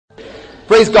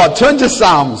Praise God. Turn to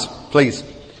Psalms, please.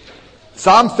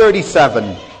 Psalm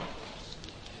 37.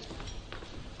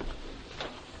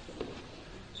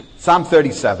 Psalm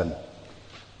 37.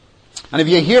 And if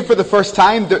you're here for the first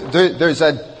time, there's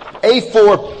an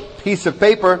A4 piece of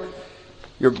paper.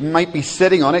 You might be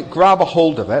sitting on it. Grab a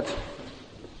hold of it.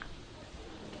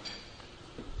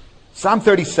 Psalm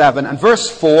 37 and verse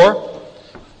 4.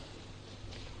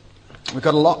 We've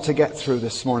got a lot to get through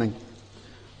this morning.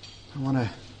 I want to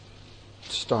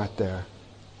start there.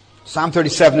 Psalm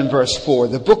 37 and verse 4.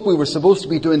 The book we were supposed to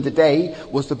be doing today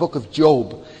was the book of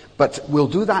Job. But we'll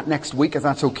do that next week if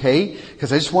that's okay.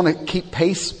 Because I just want to keep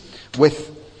pace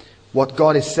with what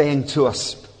God is saying to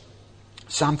us.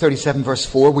 Psalm 37 verse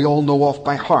 4 we all know off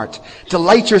by heart.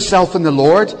 Delight yourself in the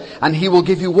Lord and He will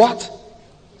give you what?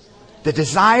 The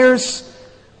desires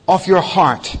of your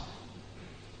heart.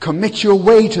 Commit your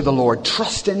way to the Lord.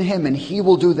 Trust in Him and He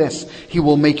will do this. He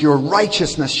will make your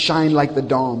righteousness shine like the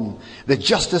dawn. The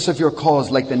justice of your cause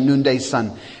like the noonday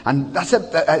sun. And that's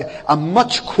a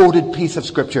much quoted piece of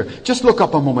scripture. Just look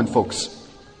up a moment, folks.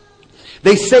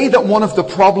 They say that one of the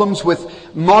problems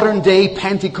with modern day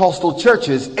Pentecostal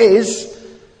churches is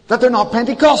that they're not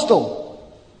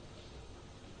Pentecostal.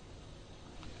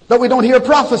 That we don't hear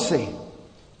prophecy.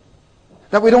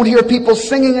 That we don't hear people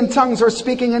singing in tongues or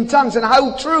speaking in tongues. And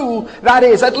how true that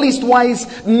is. At least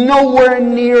wise, nowhere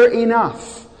near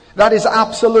enough. That is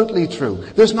absolutely true.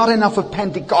 There's not enough of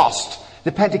Pentecost,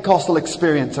 the Pentecostal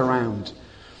experience around.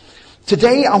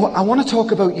 Today, I want to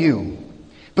talk about you.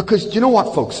 Because, do you know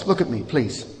what, folks? Look at me,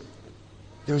 please.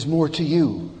 There's more to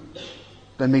you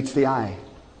than meets the eye.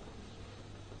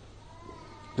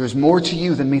 There's more to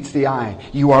you than meets the eye.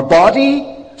 You are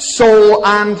body, soul,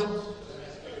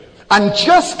 and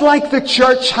just like the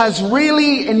church has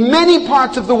really, in many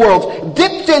parts of the world,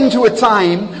 dipped into a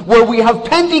time where we have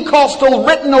Pentecostal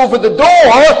written over the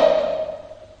door,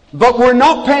 but we're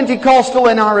not Pentecostal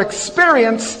in our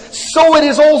experience, so it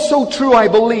is also true, I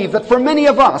believe, that for many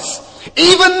of us,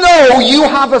 even though you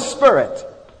have a spirit,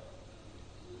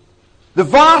 the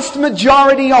vast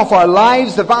majority of our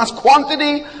lives, the vast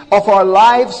quantity of our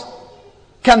lives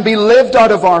can be lived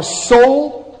out of our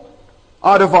soul,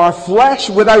 out of our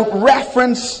flesh, without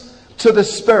reference to the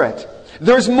Spirit.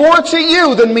 There's more to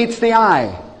you than meets the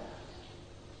eye.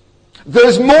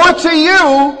 There's more to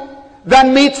you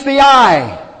than meets the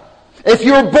eye. If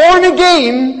you're born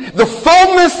again, the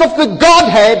fullness of the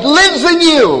Godhead lives in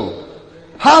you.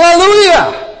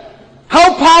 Hallelujah!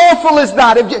 How powerful is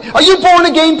that? Are you born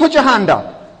again? Put your hand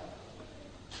up.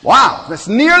 Wow, that's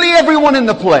nearly everyone in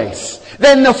the place.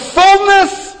 Then the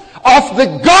fullness of the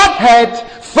Godhead,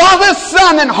 Father,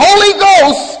 Son, and Holy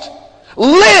Ghost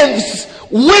lives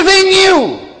within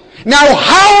you. Now,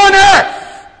 how on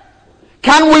earth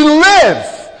can we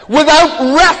live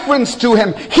without reference to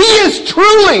Him? He is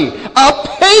truly a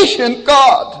patient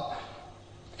God.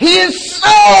 He is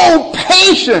so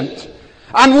patient.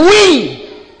 And we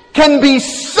can be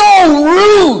so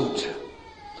rude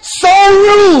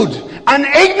and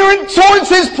ignorant towards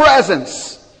His presence.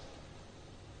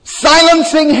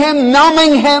 Silencing Him,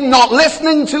 numbing Him, not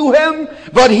listening to Him.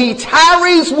 But He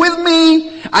tarries with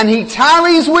me and He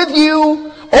tarries with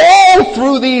you all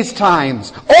through these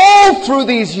times, all through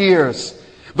these years.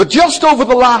 But just over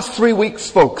the last 3 weeks,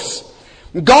 folks,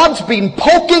 God's been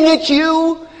poking at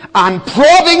you and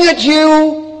prodding at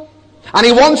you, and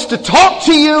He wants to talk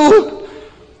to you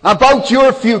about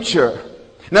your future.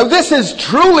 Now, this is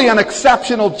truly an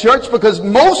exceptional church because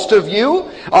most of you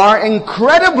are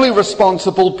incredibly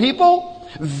responsible people,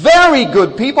 very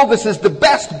good people. This is the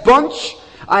best bunch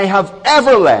I have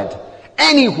ever led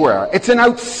anywhere. It's an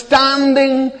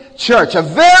outstanding church, a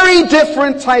very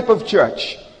different type of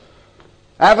church.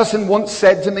 Avison once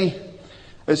said to me,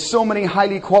 there's so many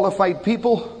highly qualified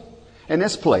people in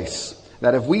this place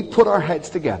that if we put our heads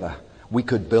together, we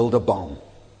could build a bomb.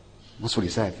 That's what he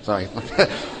said. Sorry.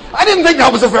 I didn't think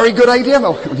that was a very good idea.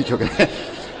 No, I'm only joking.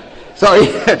 Sorry.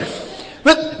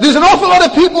 But there's an awful lot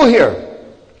of people here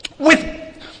with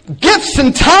gifts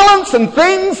and talents and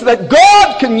things that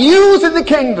God can use in the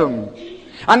kingdom.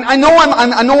 And I know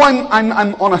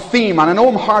I'm on a theme, and I know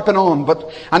I'm harping on,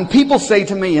 and people say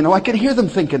to me, I can hear them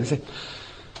thinking, they say,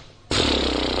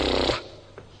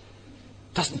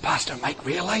 doesn't Pastor Mike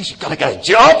realize you've got to get a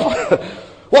job?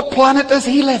 What planet does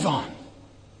he live on?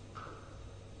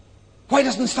 Why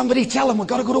doesn't somebody tell him we've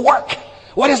got to go to work?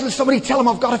 Why doesn't somebody tell him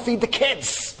I've got to feed the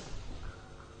kids?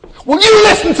 Will you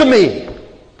listen to me?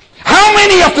 How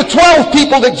many of the 12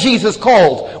 people that Jesus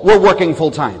called were working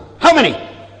full time? How many?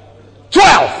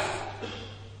 12.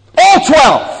 All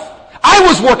 12. I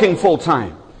was working full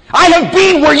time. I have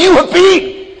been where you have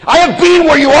been. I have been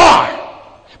where you are.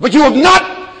 But you have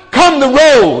not come the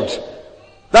road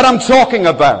that I'm talking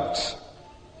about.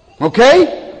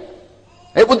 Okay?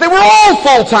 They were all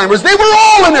full-timers. They were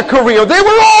all in a career. They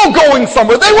were all going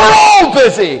somewhere. They were all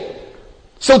busy.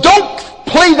 So don't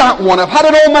play that one. I've had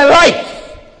it all my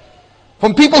life.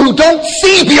 From people who don't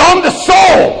see beyond the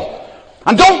soul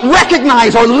and don't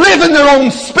recognize or live in their own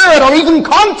spirit or even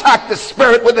contact the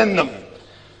spirit within them.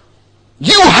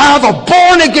 You have a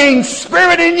born-again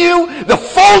spirit in you. The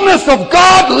fullness of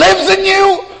God lives in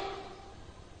you.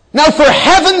 Now, for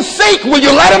heaven's sake, will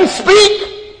you let Him speak?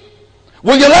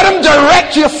 Will you let Him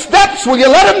direct your steps? Will you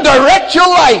let Him direct your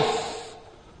life?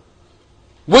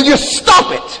 Will you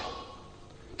stop it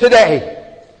today?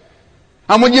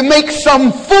 And will you make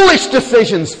some foolish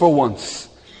decisions for once?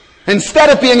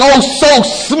 Instead of being oh so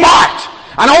smart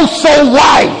and oh so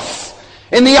wise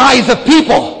in the eyes of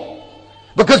people.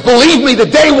 Because believe me, the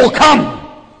day will come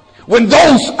when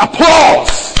those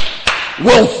applause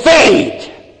will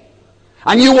fade.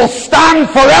 And you will stand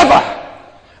forever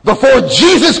before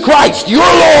Jesus Christ, your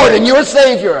Lord and your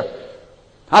Savior.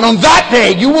 And on that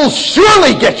day, you will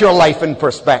surely get your life in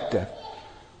perspective.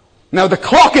 Now the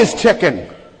clock is ticking.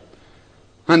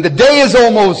 And the day is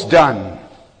almost done.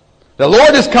 The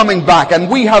Lord is coming back, and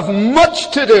we have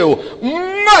much to do.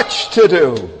 Much to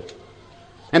do.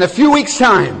 In a few weeks'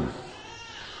 time,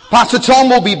 Pastor Tom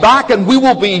will be back, and we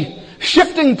will be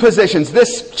shifting positions.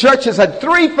 This church has had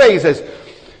 3 phases.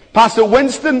 Pastor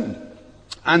Winston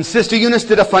and Sister Eunice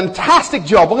did a fantastic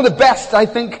job. One of the best, I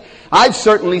think, I've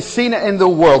certainly seen it in the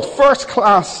world.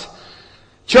 First-class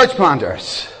church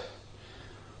planters.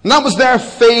 And that was their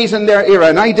phase and their era.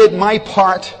 And I did my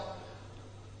part.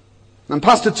 And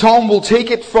Pastor Tom will take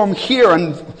it from here.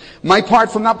 And my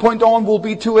part from that point on will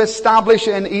be to establish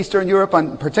in Eastern Europe,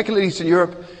 and particularly Eastern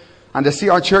Europe, and to see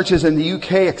our churches in the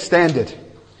UK extended.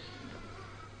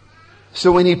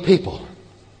 So we need people.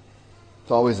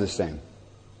 It's always the same.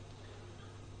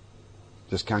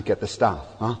 Just can't get the staff,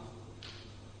 huh?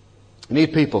 We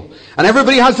need people. And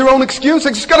everybody has their own excuse.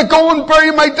 I just got to go and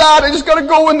bury my dad. I just got to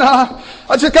go and...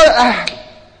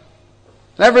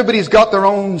 Everybody's got their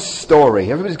own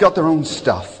story. Everybody's got their own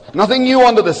stuff. Nothing new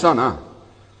under the sun, huh?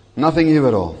 Nothing new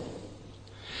at all.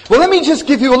 Well, let me just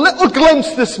give you a little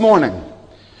glimpse this morning.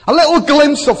 A little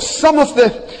glimpse of some of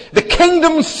the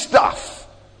kingdom stuff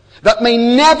that may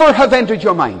never have entered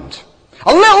your mind.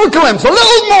 A little glimpse, a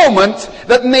little moment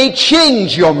that may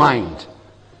change your mind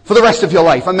for the rest of your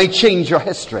life and may change your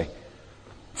history.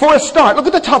 For a start, look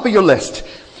at the top of your list.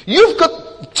 You've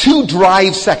got 2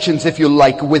 drive sections, if you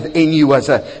like, within you as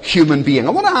a human being. I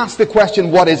want to ask the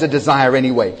question, what is a desire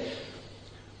anyway?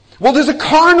 Well, there's a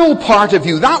carnal part of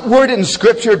you. That word in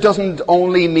Scripture doesn't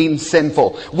only mean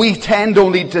sinful. We tend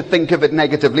only to think of it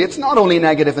negatively. It's not only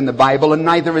negative in the Bible, and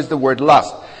neither is the word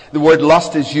lust. The word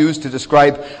lust is used to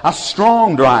describe a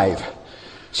strong drive.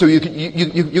 So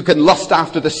you can lust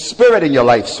after the Spirit in your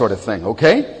life, sort of thing,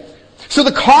 okay? So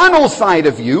the carnal side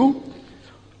of you,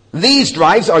 these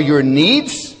drives are your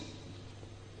needs,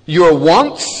 your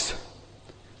wants,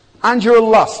 and your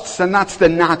lusts. And that's the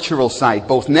natural side,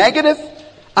 both negative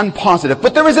and positive.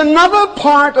 But there is another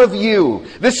part of you,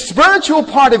 the spiritual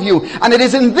part of you, and it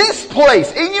is in this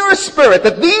place, in your spirit,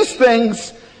 that these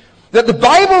things that the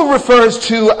Bible refers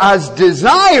to as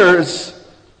desires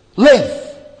live.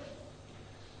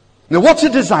 Now, what's a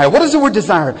desire? What does the word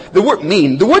desire, the word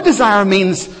mean? The word desire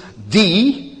means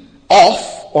of,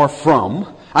 or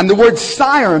from, and the word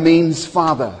sire means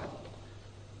father.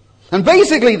 And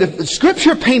basically, the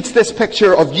Scripture paints this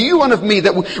picture of you and of me,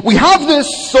 that we have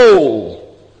this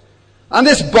soul and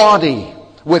this body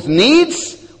with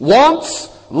needs, wants,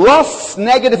 lusts,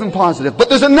 negative and positive. But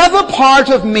there's another part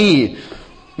of me,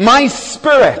 my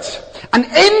spirit. And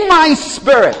in my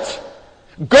spirit,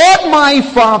 God my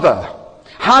Father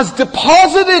has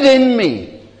deposited in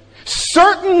me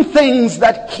certain things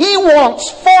that He wants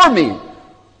for me.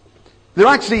 They're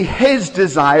actually His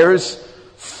desires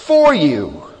for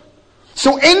you.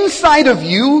 So inside of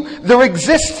you, there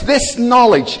exists this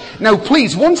knowledge. Now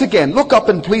please, once again, look up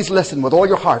and please listen with all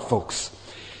your heart, folks.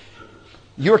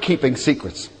 You're keeping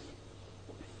secrets.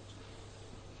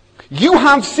 You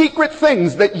have secret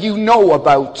things that you know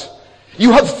about.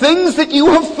 You have things that you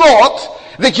have thought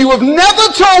that you have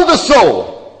never told a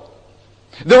soul.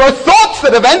 There are thoughts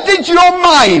that have entered your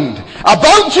mind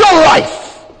about your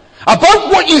life,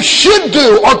 about what you should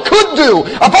do or could do,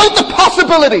 about the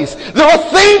possibilities. There are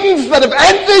things that have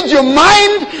entered your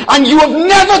mind and you have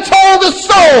never told a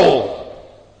soul.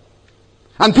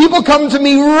 And people come to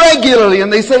me regularly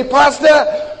and they say, Pastor,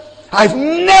 I've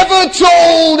never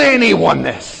told anyone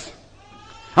this.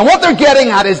 And what they're getting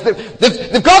at is that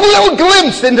they've got a little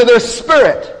glimpse into their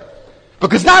spirit.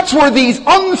 Because that's where these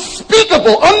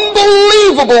unspeakable,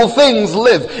 unbelievable things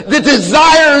live. The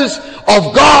desires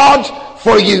of God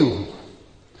for you.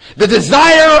 The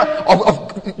desire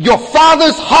of your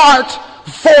Father's heart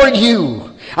for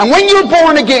you. And when you're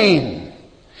born again,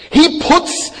 He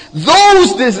puts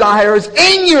those desires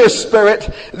in your spirit.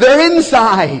 They're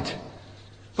inside.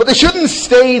 But they shouldn't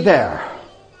stay there.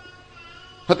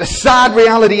 But the sad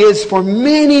reality is, for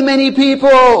many, many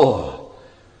people,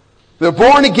 they're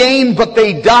born again, but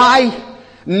they die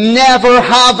never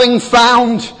having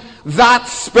found that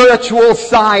spiritual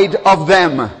side of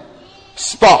them.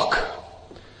 Spock,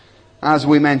 as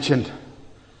we mentioned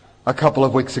a couple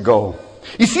of weeks ago.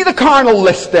 You see the carnal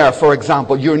list there, for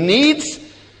example. Your needs,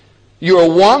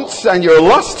 your wants, and your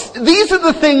lusts. These are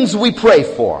the things we pray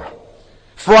for.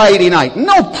 Friday night.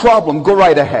 No problem. Go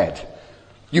right ahead.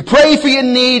 You pray for your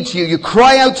needs. You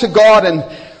cry out to God, and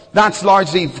that's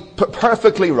largely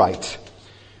perfectly right.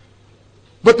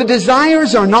 But the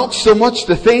desires are not so much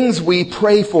the things we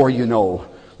pray for, you know.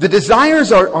 The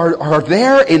desires are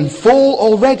there in full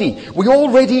already. We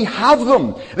already have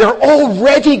them. They're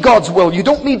already God's will. You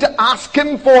don't need to ask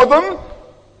Him for them.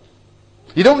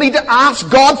 You don't need to ask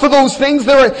God for those things.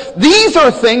 These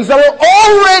are things that are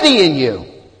already in you.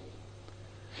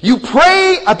 You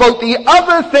pray about the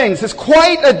other things. It's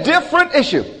quite a different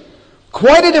issue.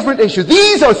 Quite a different issue.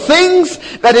 These are things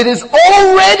that it is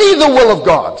already the will of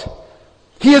God.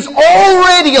 He has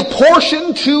already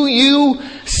apportioned to you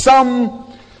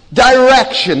some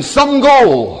direction, some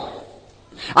goal.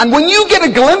 And when you get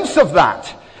a glimpse of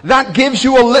that, that gives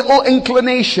you a little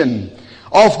inclination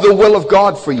of the will of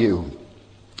God for you.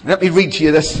 Let me read to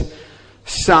you this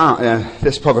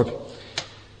proverb.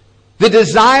 The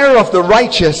desire of the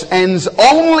righteous ends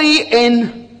only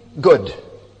in good.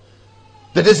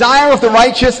 The desire of the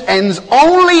righteous ends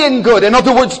only in good. In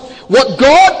other words, what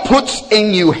God puts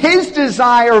in you, His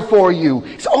desire for you,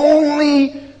 is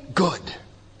only good.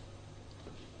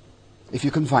 If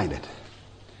you can find it.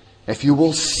 If you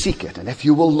will seek it, and if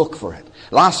you will look for it.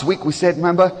 Last week we said,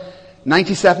 remember,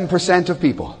 97% of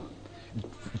people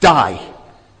die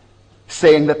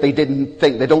saying that they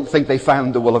don't think they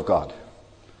found the will of God.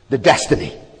 The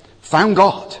destiny. Found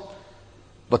God.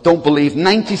 But don't believe.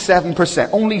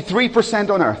 97%. Only 3%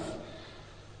 on earth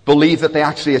believe that they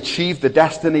actually achieved the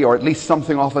destiny, or at least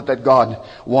something of it that God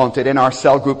wanted. In our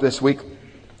cell group this week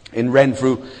in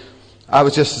Renfrew, I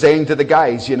was just saying to the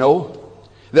guys, you know,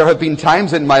 there have been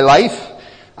times in my life,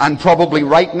 and probably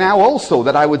right now also,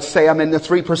 that I would say I'm in the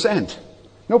 3%.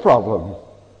 No problem.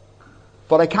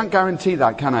 But I can't guarantee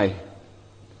that, can I?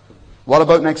 What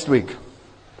about next week?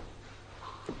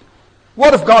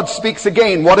 What if God speaks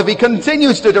again? What if He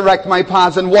continues to direct my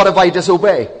paths? And what if I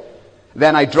disobey?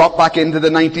 Then I drop back into the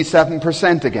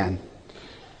 97% again.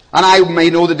 And I may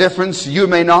know the difference, you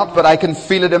may not, but I can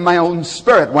feel it in my own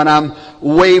spirit when I'm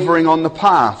wavering on the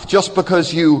path. Just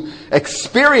because you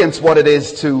experience what it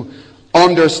is to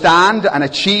understand and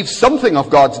achieve something of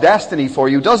God's destiny for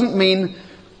you doesn't mean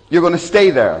you're going to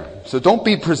stay there. So don't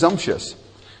be presumptuous,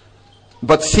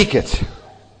 but seek it.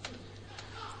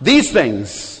 These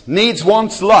things, needs,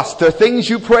 wants, lust, they're things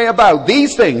you pray about.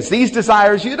 These things, these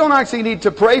desires, you don't actually need to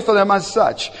pray for them as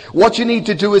such. What you need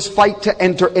to do is fight to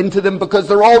enter into them, because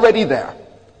they're already there.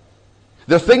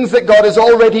 They're things that God has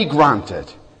already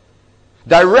granted.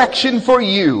 Direction for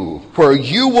you, where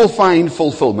you will find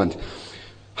fulfillment.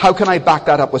 How can I back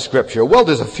that up with Scripture? Well,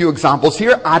 there's a few examples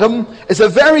here. Adam is a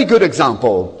very good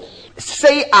example.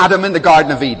 Say Adam in the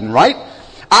Garden of Eden, right?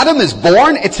 Adam is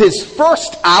born. It's his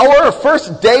first hour,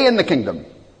 first day in the kingdom.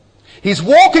 He's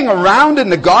walking around in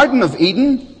the Garden of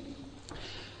Eden.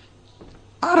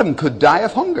 Adam could die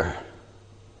of hunger.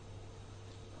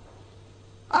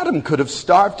 Adam could have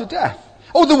starved to death.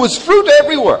 Oh, there was fruit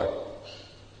everywhere.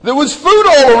 There was food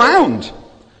all around.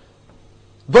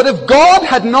 But if God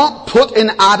had not put in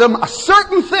Adam a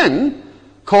certain thing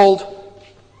called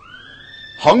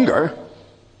hunger,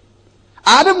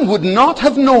 Adam would not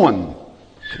have known.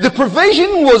 The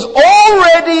provision was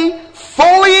already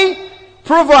fully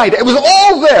provided. It was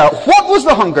all there. What was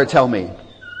the hunger, tell me?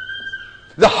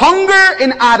 The hunger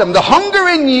in Adam, the hunger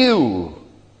in you,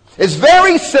 is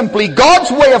very simply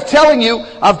God's way of telling you,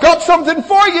 I've got something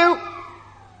for you.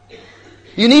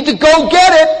 You need to go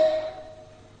get it.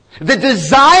 The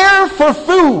desire for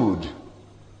food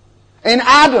in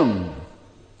Adam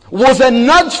was a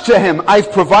nudge to him.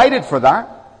 I've provided for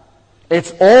that.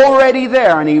 It's already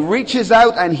there, and he reaches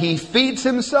out and he feeds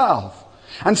himself.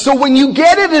 And so when you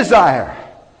get a desire,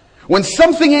 when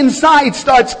something inside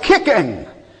starts kicking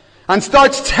and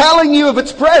starts telling you of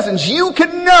its presence, you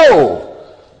can know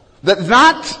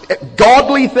that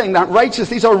godly thing, that righteous,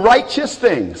 these are righteous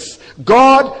things.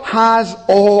 God has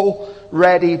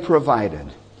already provided.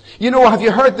 You know, have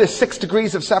you heard this 6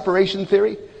 degrees of separation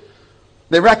theory?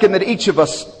 They reckon that each of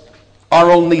us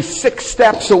are only 6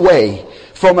 steps away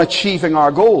from achieving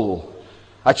our goal,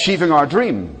 achieving our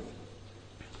dream.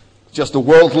 Just a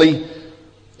worldly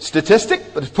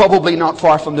statistic, but it's probably not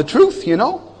far from the truth, you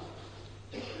know.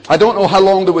 I don't know how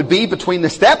long there would be between the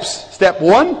steps. Step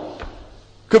 1,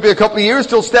 could be a couple of years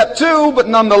till step 2, but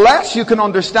nonetheless you can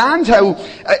understand how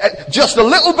just a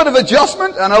little bit of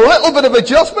adjustment and a little bit of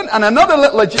adjustment and another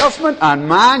little adjustment, and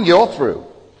man, you're through.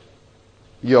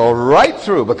 You're right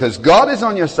through, because God is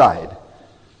on your side.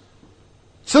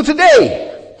 So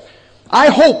today, I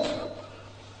hope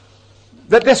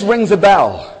that this rings a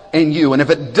bell in you. And if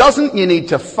it doesn't, you need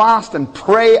to fast and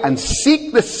pray and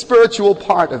seek the spiritual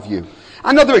part of you.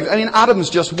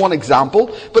 Adam's just one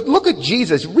example, but look at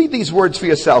Jesus. Read these words for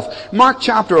yourself. Mark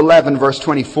chapter 11, verse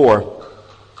 24.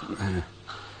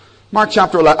 Mark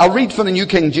chapter 11. I'll read from the New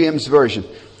King James Version.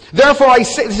 Therefore I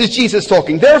say, this is Jesus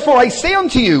talking, therefore I say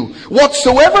unto you,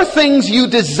 whatsoever things you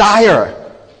desire,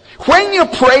 when you're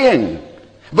praying,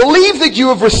 believe that you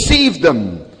have received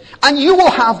them, and you will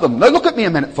have them. Now look at me a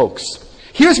minute, folks.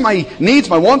 Here's my needs,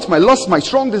 my wants, my lusts, my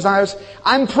strong desires.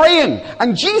 I'm praying.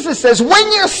 And Jesus says,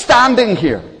 when you're standing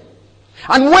here,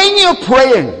 and when you're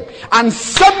praying, and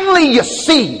suddenly you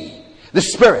see the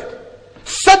Spirit,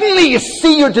 suddenly you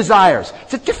see your desires.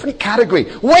 It's a different category.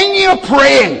 When you're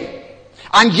praying,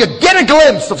 and you get a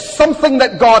glimpse of something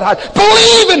that God has,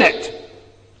 believe in it.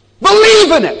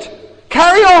 Believe in it.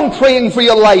 Carry on praying for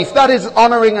your life. That is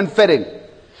honoring and fitting.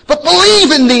 But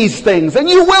believe in these things and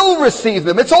you will receive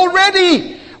them. It's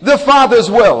already the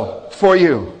Father's will for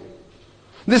you.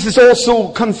 This is also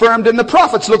confirmed in the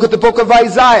prophets. Look at the book of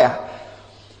Isaiah.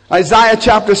 Isaiah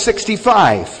chapter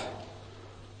 65.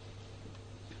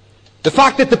 The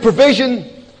fact that the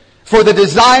provision for the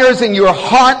desires in your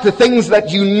heart, the things that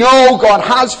you know God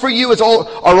has for you are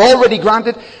already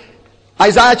granted.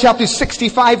 Isaiah chapter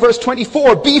 65 verse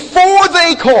 24. Before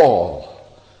they call,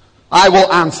 I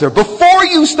will answer. Before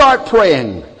you start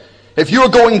praying, if you're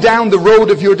going down the road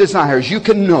of your desires, you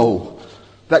can know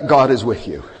that God is with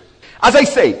you. As I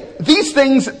say, these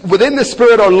things within the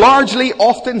Spirit are largely,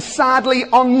 often, sadly,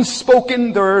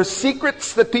 unspoken. There are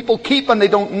secrets that people keep and they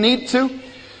don't need to.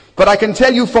 But I can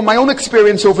tell you from my own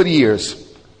experience over the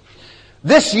years,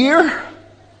 this year,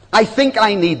 I think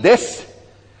I need this,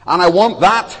 and I want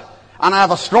that, and I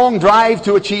have a strong drive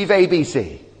to achieve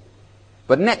ABC.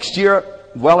 But next year,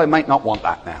 well, I might not want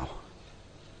that now.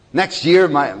 Next year,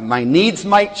 my needs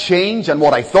might change, and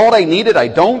what I thought I needed, I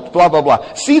don't, blah, blah,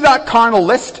 blah. See that carnal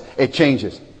list? It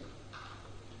changes.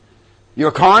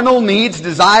 Your carnal needs,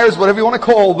 desires, whatever you want to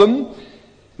call them,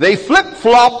 they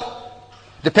flip-flop.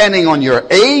 Depending on your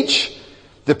age,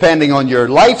 depending on your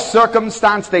life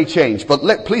circumstance, they change.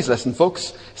 But please listen,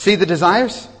 folks. See the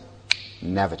desires?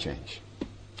 Never change.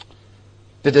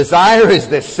 The desire is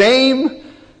the same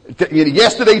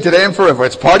yesterday, today, and forever.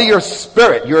 It's part of your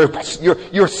spirit.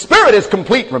 Your spirit is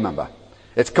complete, remember.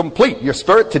 It's complete. Your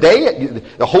spirit today,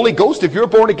 the Holy Ghost, if you're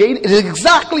born again, is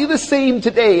exactly the same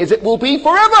today as it will be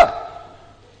forever.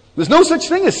 There's no such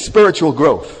thing as spiritual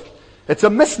growth. It's a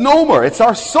misnomer. It's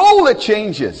our soul that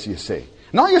changes, you see.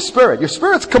 Not your spirit. Your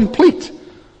spirit's complete.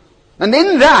 And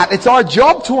in that, it's our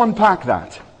job to unpack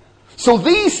that. So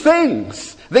these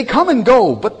things, they come and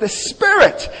go. But the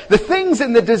Spirit, the things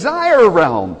in the desire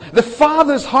realm, the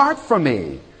Father's heart for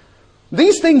me,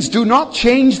 these things do not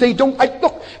change. They don't.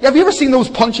 Look, have you ever seen those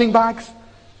punching bags?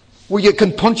 Where you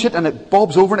can punch it and it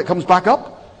bobs over and it comes back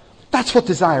up? That's what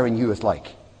desire in you is like.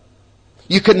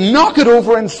 You can knock it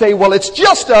over and say, well, it's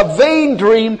just a vain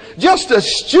dream, just a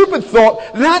stupid thought.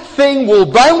 That thing will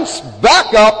bounce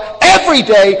back up every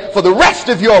day for the rest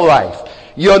of your life.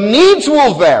 Your needs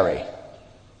will vary.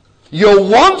 Your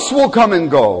wants will come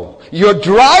and go. Your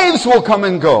drives will come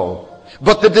and go.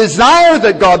 But the desire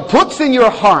that God puts in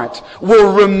your heart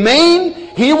will remain.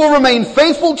 He will remain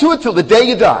faithful to it till the day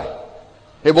you die.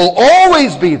 It will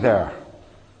always be there.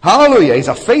 Hallelujah. He's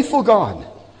a faithful God.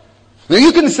 Now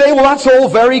you can say, well, that's all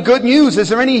very good news. Is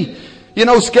there any,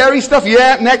 scary stuff?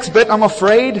 Yeah, next bit, I'm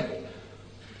afraid.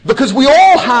 Because we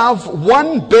all have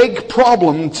one big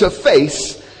problem to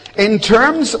face in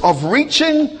terms of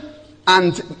reaching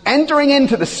and entering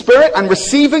into the Spirit and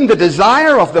receiving the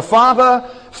desire of the Father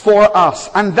for us.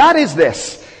 And that is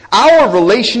this: our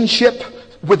relationship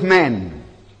with men.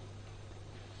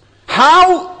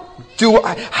 How do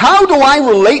I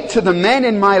relate to the men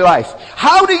in my life?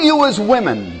 How do you as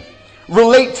women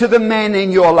relate to the men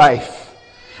in your life?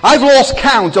 I've lost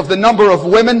count of the number of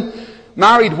women,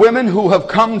 married women, who have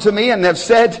come to me and have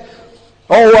said,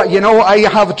 Oh, I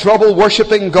have trouble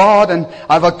worshiping God, and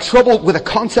I have a trouble with the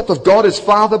concept of God as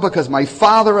Father because my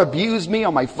father abused me,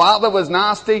 or my father was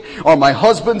nasty, or my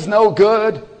husband's no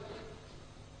good.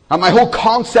 And my whole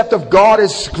concept of God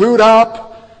is screwed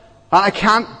up, and I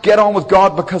can't get on with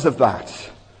God because of that.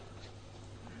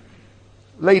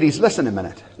 Ladies, listen a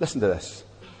minute. Listen to this.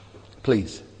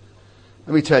 Please.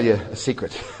 Let me tell you a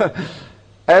secret.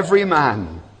 Every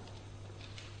man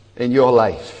in your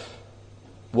life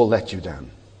will let you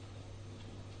down.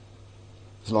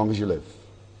 As long as you live.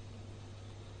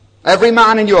 Every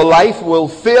man in your life will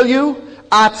fail you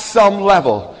at some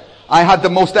level. I had the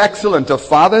most excellent of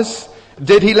fathers.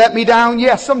 Did he let me down?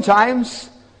 Yes, sometimes.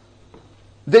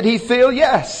 Did he fail?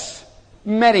 Yes,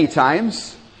 many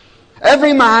times.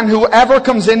 Every man who ever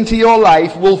comes into your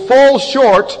life will fall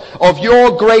short of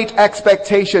your great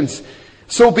expectations.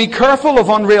 So be careful of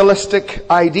unrealistic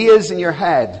ideas in your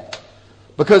head,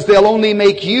 because they'll only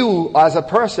make you as a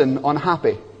person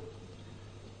unhappy.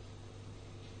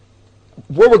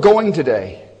 Where we're going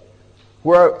today,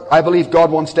 where I believe God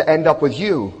wants to end up with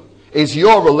you, is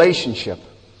your relationship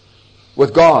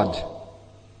with God,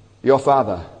 your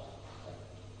Father.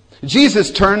 Jesus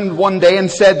turned one day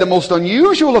and said the most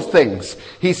unusual of things.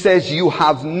 He says, you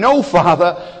have no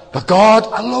father but God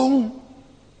alone.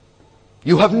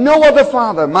 You have no other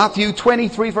father. Matthew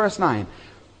 23 verse 9.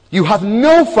 You have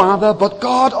no father but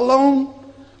God alone.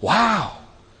 Wow.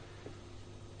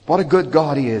 What a good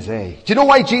God he is, eh? Do you know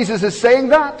why Jesus is saying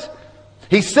that?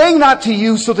 He's saying that to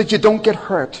you so that you don't get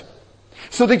hurt.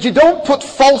 So that you don't put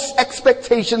false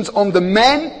expectations on the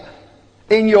men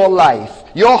in your life.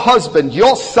 Your husband,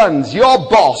 your sons, your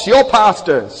boss, your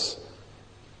pastors.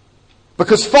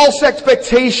 Because false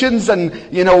expectations and,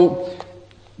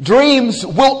 dreams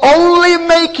will only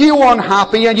make you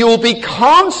unhappy, and you will be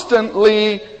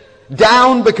constantly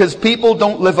down because people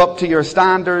don't live up to your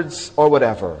standards or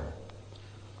whatever.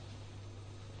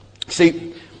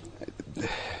 See,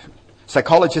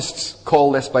 psychologists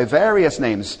call this by various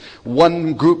names.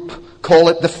 One group call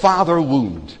it the father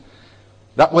wound.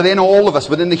 That within all of us,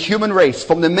 within the human race,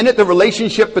 from the minute the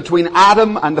relationship between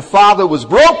Adam and the Father was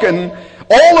broken,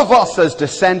 all of us as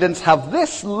descendants have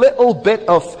this little bit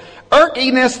of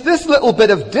irkiness, this little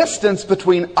bit of distance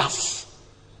between us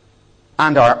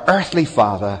and our earthly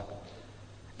father.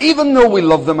 Even though we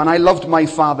love them, and I loved my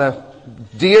father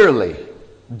dearly,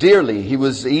 dearly. He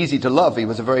was easy to love. He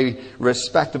was a very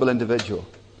respectable individual.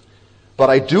 But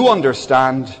I do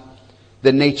understand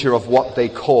the nature of what they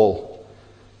call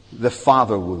the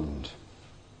father wound,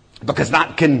 because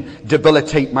that can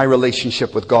debilitate my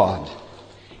relationship with God.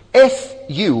 If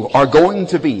you are going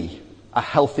to be a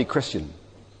healthy Christian,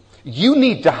 you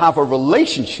need to have a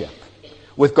relationship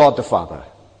with God the Father,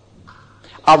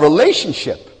 a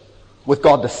relationship with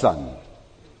God the Son,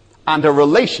 and a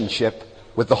relationship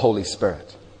with the Holy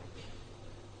Spirit.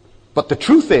 But the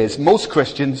truth is, most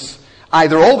Christians,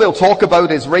 either all they'll talk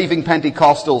about is raving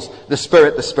Pentecostals, the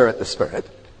Spirit, the Spirit, the Spirit.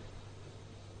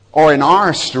 Or in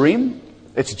our stream,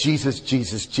 it's Jesus,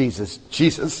 Jesus, Jesus,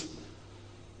 Jesus.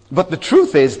 But the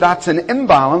truth is, that's an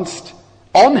imbalanced,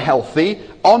 unhealthy,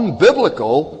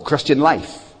 unbiblical Christian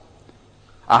life.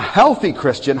 A healthy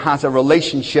Christian has a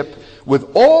relationship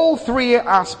with all three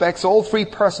aspects, all three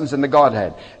persons in the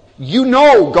Godhead. You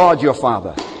know God your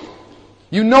Father.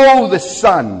 You know the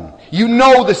Son. You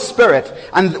know the Spirit.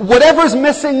 And whatever's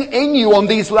missing in you on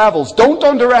these levels, don't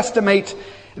underestimate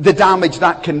the damage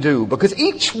that can do, because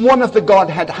each one of the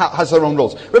Godhead has their own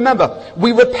roles. Remember,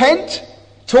 we repent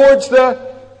towards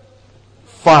the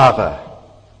Father.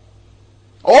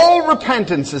 All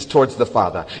repentance is towards the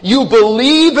Father. You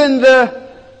believe in the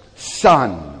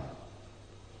Son,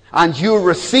 and you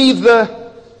receive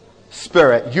the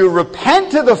Spirit. You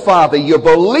repent to the Father, you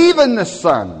believe in the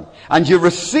Son, and you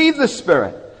receive the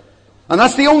Spirit. And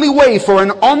that's the only way for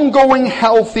an ongoing,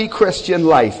 healthy Christian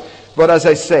life. But as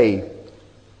I say,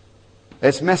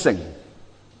 it's missing.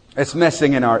 It's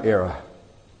missing in our era.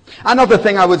 Another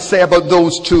thing I would say about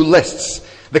those two lists,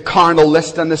 the carnal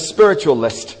list and the spiritual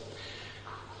list.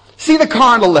 See, the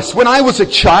carnal list. When I was a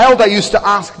child, I used to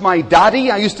ask my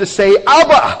daddy, I used to say,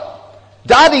 Abba!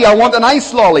 Daddy, I want an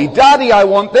ice lolly. Daddy, I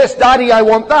want this. Daddy, I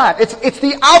want that. It's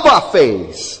the Abba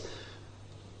phase.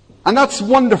 And that's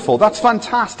wonderful. That's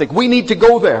fantastic. We need to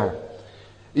go there.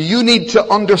 You need to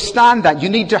understand that. You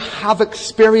need to have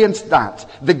experienced that.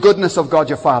 The goodness of God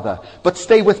your Father. But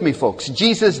stay with me, folks.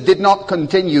 Jesus did not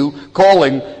continue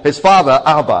calling his Father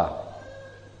Abba.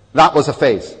 That was a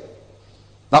phase.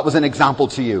 That was an example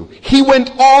to you. He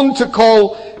went on to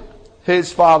call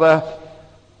his Father,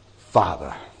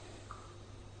 Father.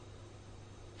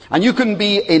 And you can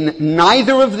be in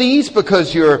neither of these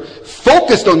because you're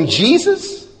focused on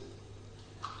Jesus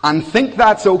and think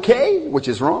that's okay, which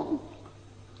is wrong.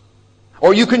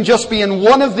 Or you can just be in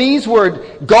one of these where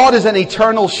God is an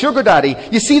eternal sugar daddy.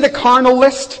 You see the carnal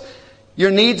list? Your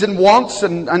needs and wants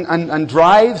and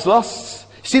drives, lusts.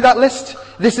 See that list?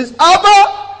 This is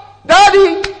Abba,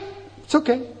 Daddy. It's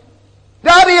okay.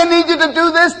 Daddy, I need you to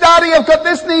do this. Daddy, I've got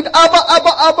this need. Abba,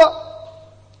 Abba, Abba.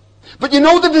 But you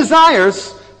know the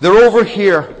desires, they're over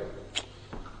here.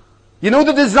 You know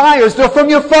the desires, they're from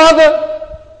your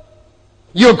Father.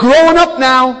 You're growing up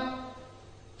now.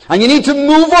 And you need to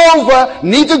move over,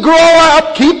 need to grow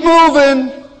up, keep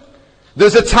moving.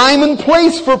 There's a time and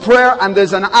place for prayer, and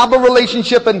there's an Abba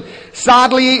relationship, and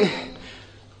sadly,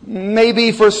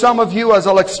 maybe for some of you, as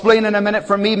I'll explain in a minute,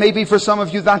 for me, maybe for some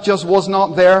of you that just was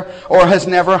not there or has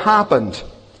never happened.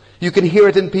 You can hear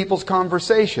it in people's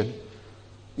conversation.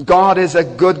 God is a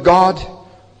good God,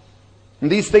 and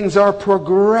these things are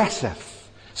progressive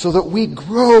so that we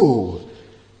grow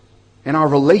in our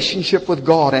relationship with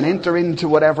God and enter into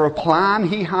whatever plan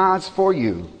He has for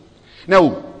you.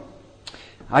 Now,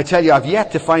 I tell you, I've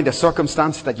yet to find a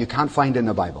circumstance that you can't find in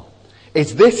the Bible.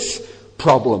 It's this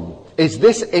problem, is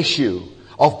this issue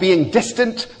of being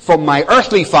distant from my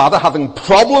earthly father, having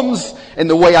problems in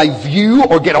the way I view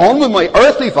or get on with my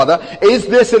earthly father. Is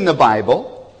this in the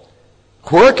Bible?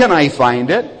 Where can I find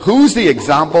it? Who's the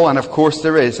example? And of course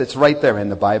there is. It's right there in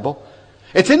the Bible.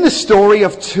 It's in the story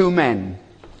of two men.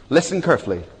 Listen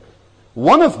carefully.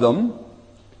 One of them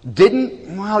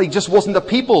he just wasn't a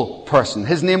people person.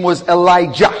 His name was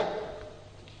Elijah.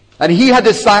 And he had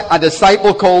a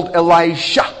disciple called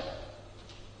Elisha.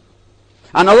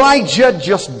 And Elijah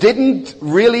just didn't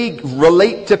really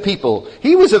relate to people.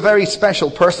 He was a very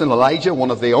special person, Elijah, one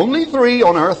of the only three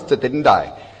on earth that didn't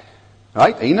die.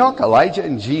 Right? Enoch, Elijah,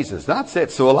 and Jesus. That's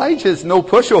it. So Elijah is no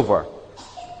pushover.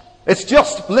 It's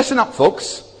just, listen up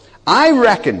folks. I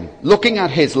reckon, looking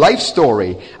at his life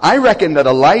story, I reckon that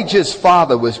Elijah's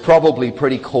father was probably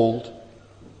pretty cold.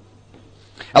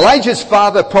 Elijah's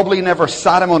father probably never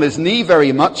sat him on his knee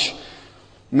very much.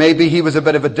 Maybe he was a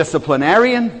bit of a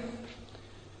disciplinarian.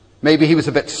 Maybe he was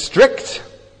a bit strict.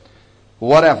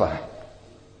 Whatever.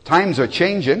 Times are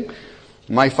changing.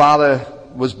 My father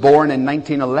was born in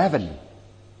 1911.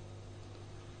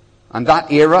 And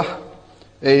that era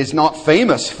is not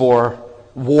famous for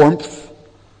warmth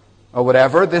or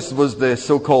whatever. This was the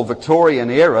so-called Victorian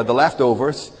era, the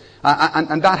leftovers.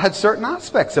 And that had certain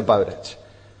aspects about it.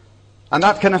 And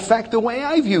that can affect the way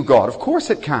I view God. Of course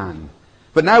it can.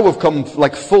 But now we've come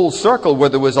like full circle where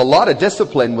there was a lot of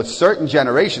discipline with certain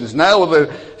generations. Now there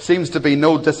seems to be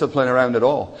no discipline around at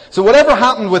all. So whatever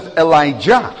happened with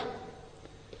Elijah,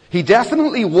 he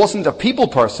definitely wasn't a people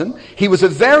person. He was a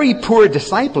very poor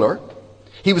discipler.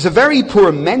 He was a very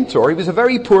poor mentor. He was a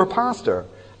very poor pastor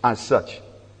as such.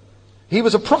 He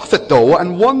was a prophet though,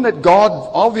 and one that God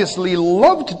obviously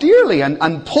loved dearly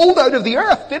and pulled out of the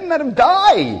earth, didn't let him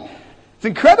die. It's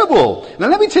incredible. Now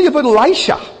let me tell you about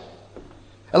Elisha.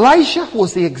 Elisha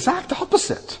was the exact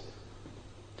opposite.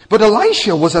 But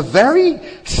Elisha was a very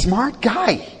smart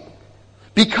guy.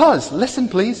 Because, listen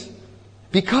please,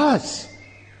 because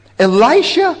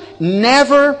Elisha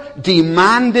never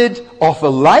demanded of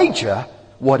Elijah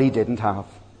what he didn't have.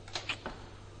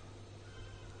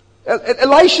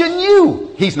 Elisha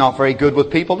knew he's not very good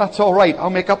with people. That's all right.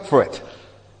 I'll make up for it.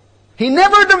 He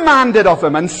never demanded of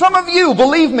him. And some of you,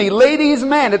 believe me, ladies,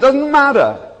 men, it doesn't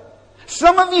matter.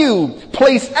 Some of you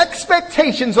place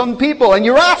expectations on people and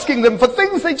you're asking them for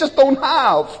things they just don't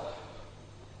have.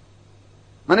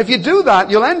 And if you do that,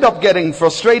 you'll end up getting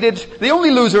frustrated. The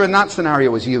only loser in that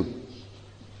scenario is you.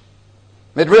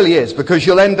 It really is, because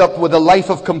you'll end up with a life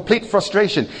of complete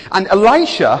frustration. And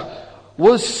Elisha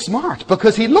was smart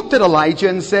because he looked at Elijah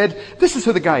and said, this is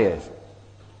who the guy is.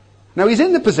 Now he's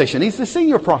in the position, he's the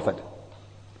senior prophet.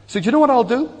 So do you know what I'll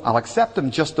do? I'll accept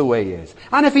him just the way he is.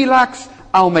 And if he lacks,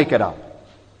 I'll make it up.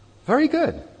 Very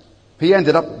good. He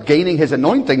ended up gaining his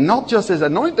anointing, not just his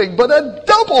anointing, but a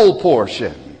double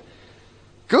portion.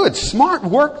 Good, smart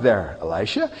work there,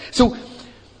 Elisha. So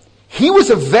he was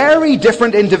a very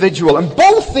different individual. And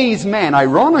both these men,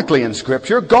 ironically in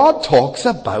Scripture, God talks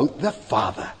about the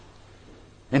Father.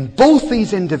 In both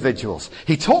these individuals,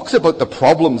 He talks about the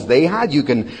problems they had. You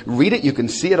can read it, you can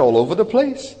see it all over the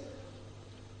place.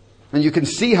 And you can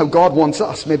see how God wants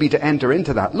us maybe to enter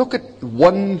into that. Look at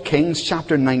 1 Kings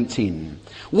chapter 19.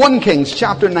 1 Kings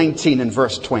chapter 19 and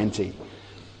verse 20.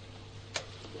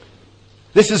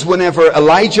 This is whenever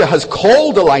Elijah has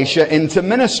called Elisha into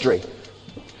ministry.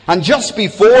 And just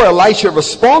before Elisha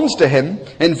responds to him,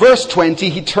 in verse 20,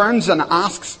 he turns and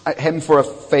asks him for a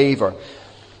favor.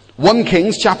 1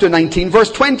 Kings chapter 19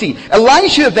 verse 20.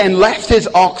 Elisha then left his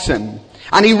oxen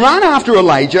and he ran after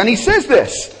Elijah and he says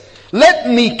this, "Let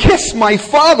me kiss my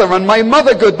father and my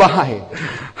mother goodbye."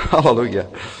 Hallelujah.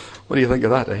 What do you think of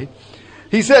that, eh?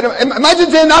 He said, imagine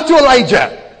saying that to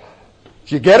Elijah.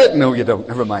 Do you get it? No, you don't.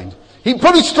 Never mind. He'd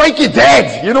probably strike you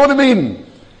dead. You know what I mean?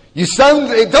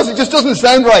 It just doesn't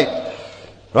sound right.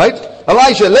 Right?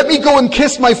 Elijah, "Let me go and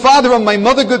kiss my father and my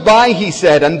mother goodbye," he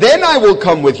said, "and then I will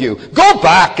come with you." "Go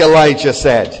back," Elijah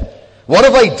said. "What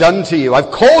have I done to you?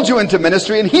 I've called you into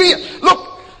ministry and here you..."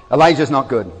 Look, Elijah's not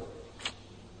good.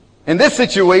 In this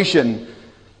situation,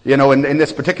 in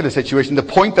this particular situation, the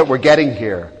point that we're getting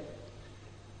here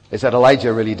is that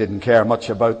Elijah really didn't care much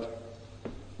about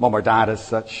mom or dad as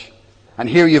such. And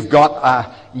here you've got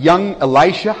a young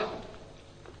Elisha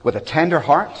with a tender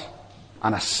heart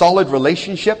and a solid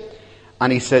relationship.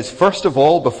 And he says, first of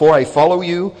all, before I follow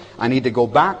you, I need to go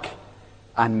back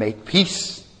and make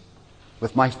peace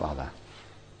with my father.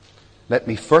 Let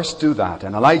me first do that.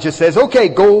 And Elijah says, okay,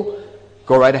 go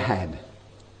right ahead.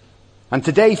 And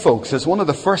today, folks, is one of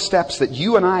the first steps that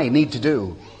you and I need to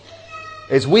do,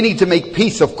 is we need to make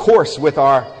peace, of course, with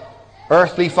our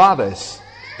earthly fathers.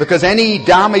 Because any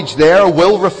damage there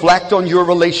will reflect on your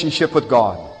relationship with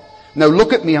God. Now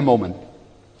look at me a moment.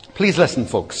 Please listen,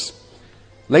 folks.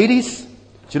 Ladies, do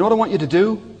you know what I want you to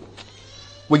do?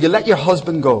 Will you let your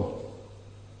husband go?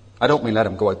 I don't mean let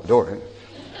him go out the door.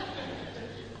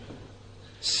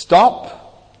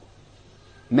 Stop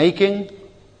making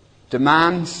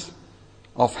demands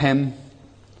of him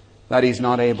that he's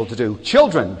not able to do.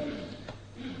 Children,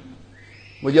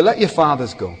 will you let your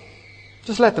fathers go?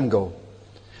 Just let them go.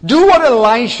 Do what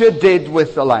Elisha did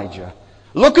with Elijah.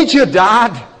 Look at your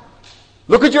dad,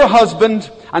 look at your husband,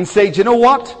 and say, do you know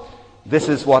what? This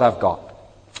is what I've got.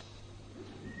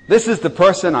 This is the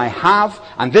person I have,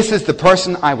 and this is the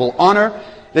person I will honor.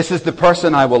 This is the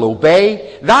person I will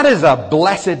obey. That is a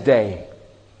blessed day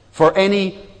for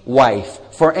any wife,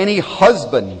 for any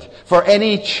husband, for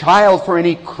any child, for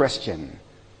any Christian.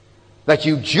 That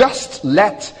you just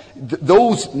let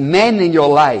those men in your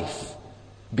life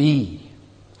be.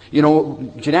 You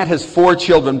know, Jeanette has 4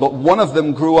 children, but one of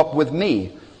them grew up with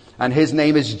me. And his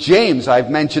name is James.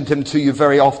 I've mentioned him to you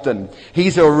very often.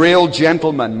 He's a real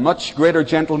gentleman, much greater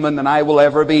gentleman than I will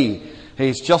ever be.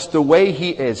 He's just the way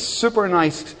he is. Super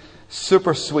nice,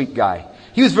 super sweet guy.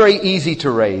 He was very easy to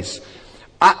raise.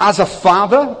 As a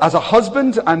father, as a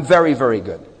husband, I'm very, very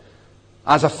good.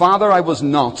 As a father, I was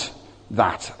not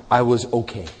that. I was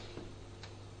okay.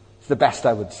 It's the best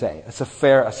I would say. It's a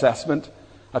fair assessment,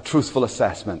 a truthful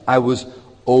assessment. I was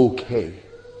okay.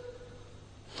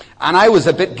 And I was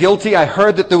a bit guilty. I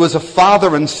heard that there was a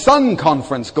father and son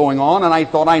conference going on, and I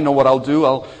thought, I know what I'll do.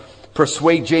 I'll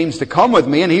persuade James to come with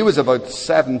me, and he was about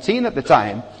 17 at the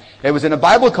time. It was in a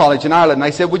Bible college in Ireland, and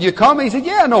I said, would you come? And he said,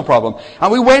 yeah, no problem.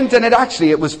 And we went, and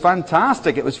it was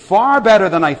fantastic. It was far better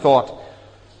than I thought.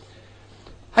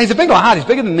 And he's a big lad. He's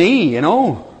bigger than me, you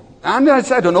know. And I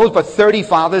said, I don't know, about 30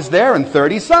 fathers there and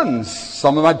 30 sons.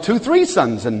 Some of them had 2, 3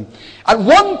 sons. And at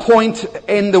one point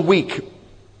in the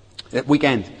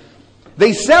weekend,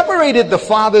 they separated the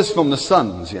fathers from the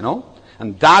sons, you know.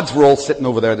 And dads were all sitting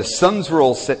over there. The sons were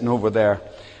all sitting over there.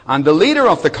 And the leader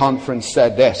of the conference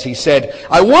said this. He said,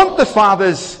 I want the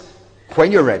fathers,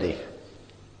 when you're ready,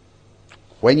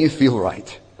 when you feel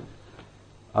right,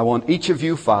 I want each of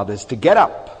you fathers to get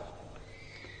up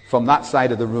from that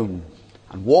side of the room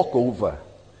and walk over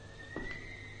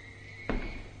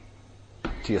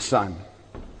to your son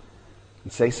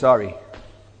and say sorry.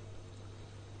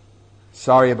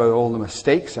 Sorry about all the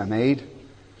mistakes I made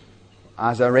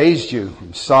as I raised you.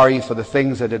 I'm sorry for the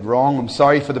things I did wrong. I'm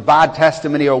sorry for the bad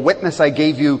testimony or witness I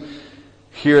gave you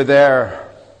here, there.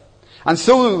 And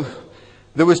so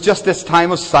there was just this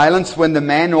time of silence when the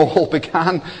men all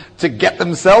began to get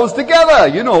themselves together,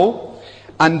 you know.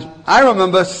 And I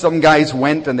remember some guys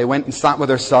went and sat with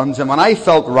their sons. And when I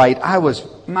felt right, I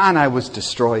was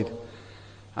destroyed.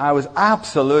 I was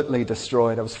absolutely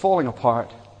destroyed. I was falling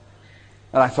apart.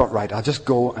 And I thought, right, I'll just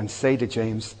go and say to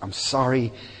James, I'm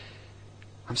sorry.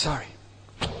 I'm sorry.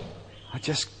 I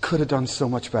just could have done so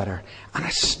much better. And I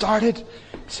started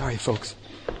to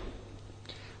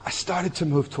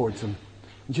move towards him.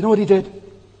 And do you know what he did?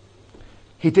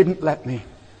 He didn't let me.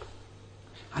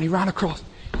 And he ran across.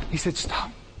 He said,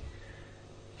 stop.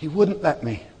 He wouldn't let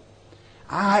me.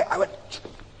 I went,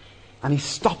 and he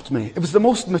stopped me. It was the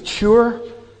most mature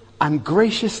and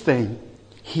gracious thing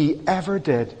he ever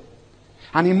did.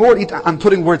 And I'm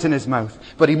putting words in his mouth,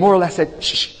 but he more or less said,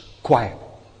 shh, quiet.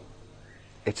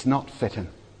 It's not fitting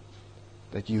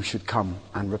that you should come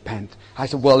and repent. I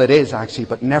said, well, it is actually,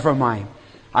 but never mind.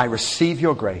 I receive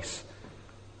your grace.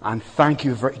 And thank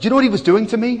you do you know what he was doing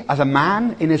to me as a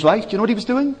man in his life? Do you know what he was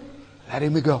doing?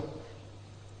 Letting me go.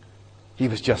 He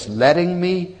was just letting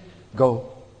me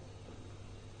go.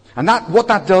 And what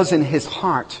that does in his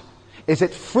heart is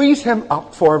it frees him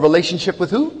up for a relationship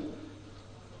with who?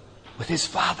 With his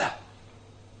Father.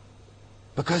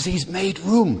 Because he's made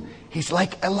room. He's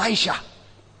like Elisha.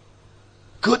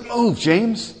 Good move,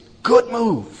 James. Good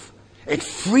move. It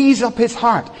frees up his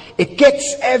heart. It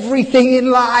gets everything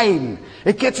in line.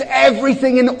 It gets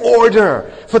everything in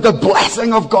order for the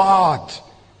blessing of God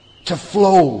to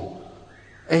flow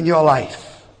in your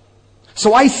life.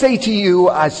 So I say to you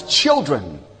as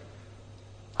children,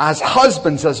 as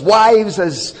husbands, as wives,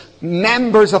 as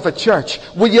members of a church,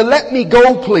 will you let me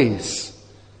go, please?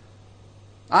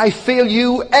 I fail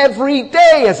you every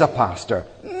day as a pastor.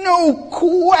 No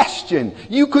question.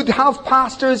 You could have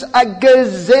pastors a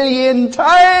gazillion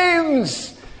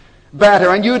times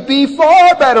better, and you'd be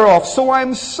far better off. So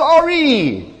I'm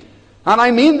sorry. And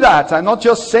I mean that. I'm not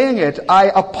just saying it. I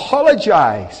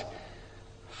apologize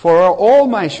for all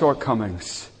my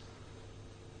shortcomings.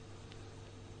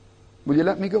 Will you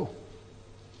let me go?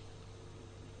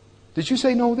 Did you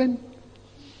say no then?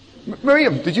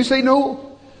 Miriam, did you say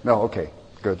no? No, okay,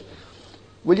 good.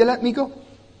 Will you let me go?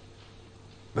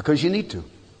 Because you need to.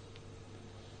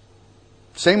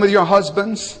 Same with your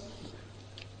husbands.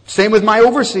 Same with my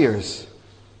overseers.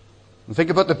 Think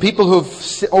about the people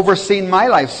who've overseen my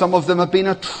life. Some of them have been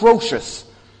atrocious.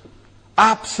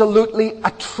 Absolutely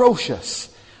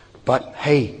atrocious. But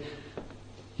hey,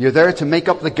 you're there to make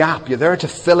up the gap. You're there to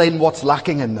fill in what's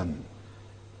lacking in them.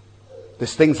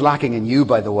 There's things lacking in you,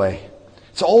 by the way.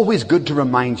 It's always good to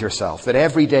remind yourself that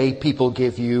every day people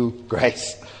give you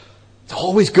grace. It's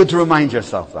always good to remind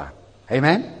yourself that.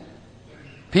 Amen?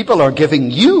 People are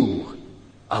giving you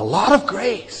a lot of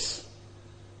grace.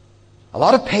 A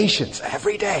lot of patience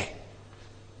every day.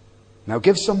 Now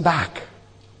give some back.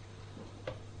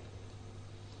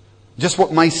 Just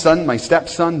what my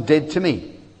stepson did to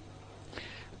me,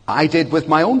 I did with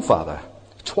my own father.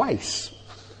 Twice.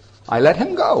 I let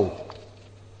him go.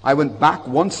 I went back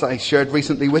once, I shared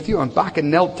recently with you. I went back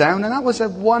and knelt down, and that was a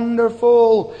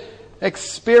wonderful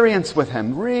experience with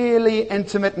him. Really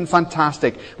intimate and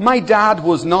fantastic. My dad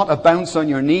was not a bounce on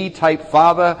your knee type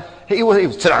father. He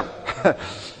was sit down.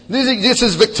 This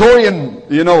is Victorian,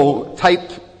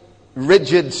 type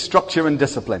rigid structure and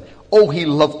discipline. Oh, he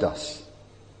loved us.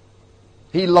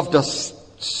 He loved us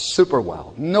super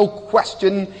well. No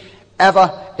question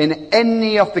ever in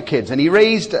any of the kids. And he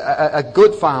raised a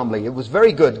good family. It was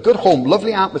very good. Good home.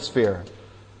 Lovely atmosphere.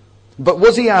 But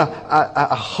was he a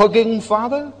hugging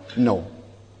father? No.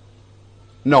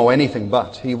 No, anything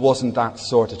but. He wasn't that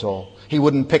sort at all. He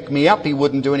wouldn't pick me up. He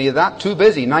wouldn't do any of that. Too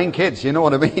busy. 9 kids. You know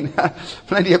what I mean?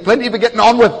 plenty to be getting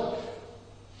on with.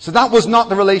 So that was not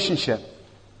the relationship.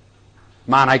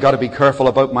 Man, I got to be careful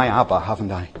about my Abba,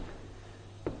 haven't I?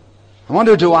 I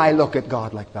wonder, do I look at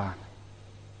God like that?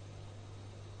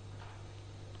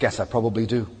 Guess I probably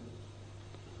do.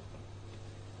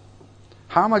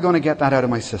 How am I going to get that out of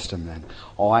my system then?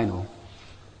 Oh, I know.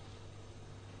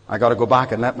 I got to go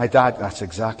back and let my dad, that's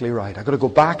exactly right. I got to go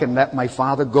back and let my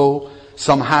father go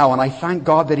somehow. And I thank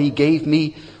God that he gave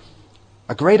me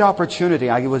a great opportunity.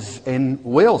 I was in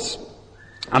Wales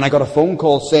and I got a phone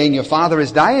call saying, your father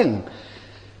is dying.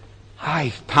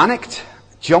 I panicked,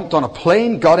 jumped on a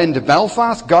plane, got into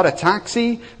Belfast, got a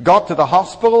taxi, got to the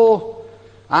hospital,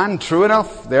 and true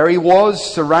enough, there he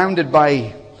was, surrounded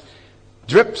by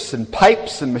drips and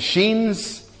pipes and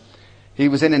machines. He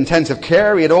was in intensive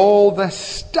care. He had all this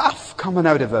stuff coming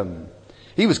out of him.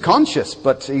 He was conscious,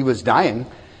 but he was dying.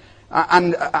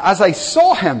 And as I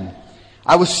saw him,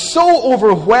 I was so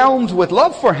overwhelmed with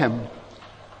love for him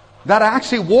that I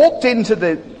actually walked into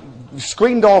the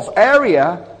screened off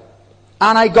area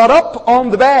and I got up on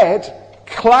the bed,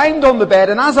 climbed on the bed,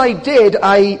 and as I did,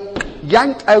 I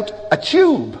yanked out a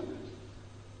tube.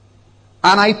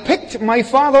 And I picked my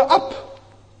father up.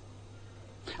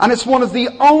 And it's one of the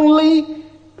only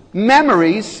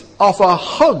memories of a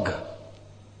hug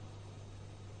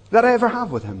that I ever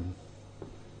have with him.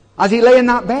 As he lay in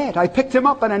that bed, I picked him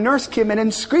up and a nurse came in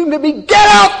and screamed at me, "Get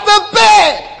off the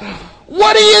bed!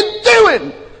 What are you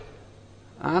doing?"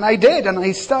 And I did, and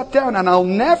I sat down, and I'll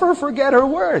never forget her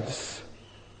words.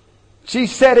 She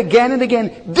said again and again,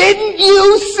 Didn't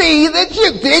you see the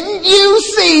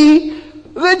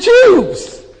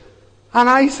tubes? And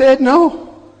I said, no.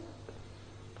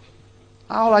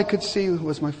 All I could see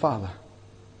was my father.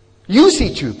 You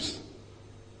see tubes.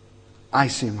 I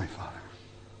see my father.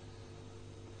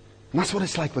 And that's what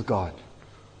it's like with God.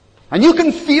 And you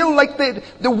can feel like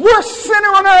the worst sinner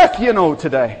on earth, you know,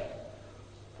 today.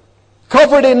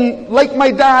 Covered in, like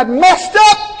my dad, messed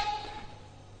up.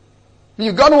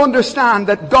 You've got to understand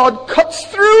that God cuts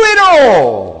through it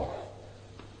all.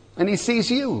 And He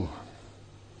sees you.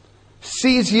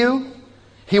 Sees you.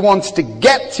 He wants to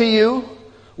get to you.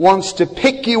 Wants to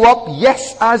pick you up,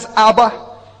 yes, as Abba.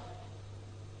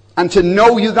 And to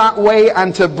know you that way,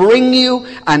 and to bring you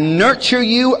and nurture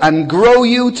you and grow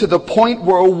you to the point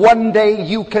where one day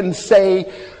you can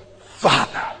say,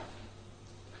 Father,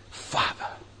 Father.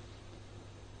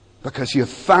 Because you've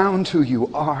found who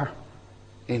you are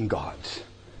in God.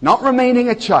 Not remaining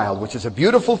a child, which is a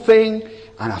beautiful thing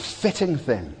and a fitting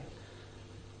thing.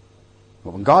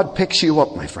 But when God picks you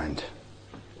up, my friend,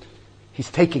 He's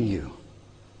taking you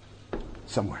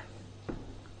somewhere.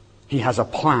 He has a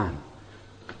plan.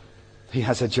 He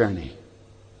has a journey.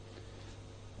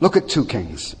 Look at 2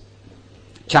 Kings,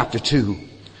 chapter 2.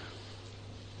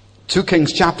 2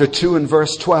 Kings, chapter 2 and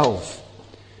verse 12.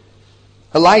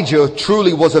 Elijah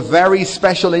truly was a very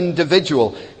special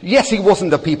individual. Yes, he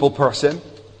wasn't a people person.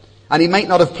 And he might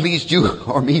not have pleased you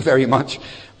or me very much.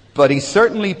 But he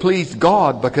certainly pleased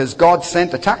God, because God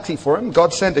sent a taxi for him.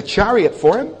 God sent a chariot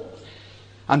for him.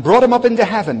 And brought him up into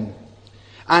heaven.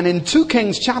 And in 2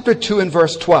 Kings, chapter 2 and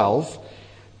verse 12...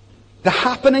 the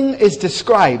happening is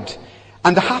described,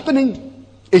 and the happening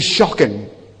is shocking.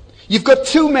 You've got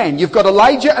 2 men. You've got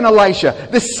Elijah and Elisha.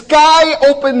 The sky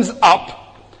opens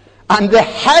up, and the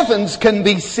heavens can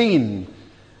be seen.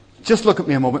 Just look at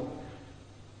me a moment.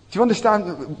 Do you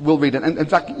understand? We'll read it. In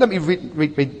fact, let me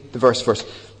read the verse first.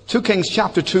 2 Kings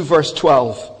chapter 2, verse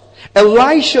 12.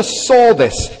 Elisha saw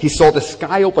this. He saw the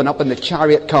sky open up and the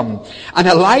chariot come. And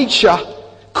Elisha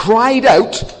cried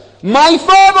out, My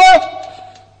father!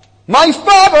 My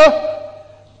father,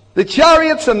 the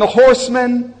chariots and the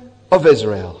horsemen of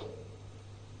Israel.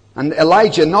 And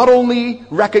Elijah not only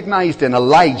recognized in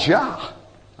Elijah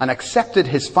and accepted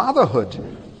his fatherhood,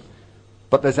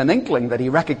 but there's an inkling that he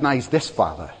recognized this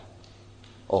father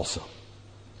also.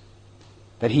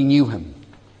 That he knew him.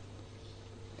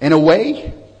 In a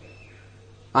way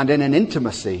and in an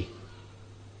intimacy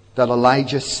that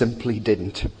Elijah simply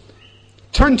didn't.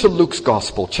 Turn to Luke's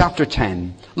Gospel, chapter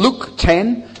 10. Luke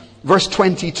 10. Verse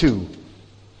 22.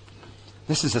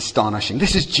 This is astonishing.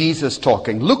 This is Jesus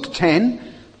talking. Luke 10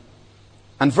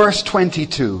 and verse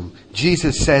 22.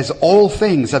 Jesus says, All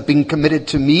things have been committed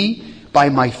to me by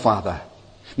my Father.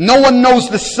 No one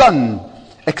knows the Son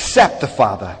except the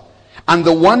Father. And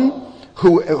the one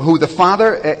who the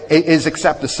Father is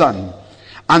except the Son.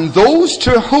 And those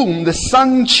to whom the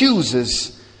Son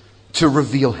chooses to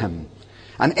reveal Him.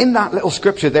 And in that little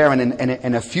scripture there and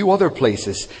in a few other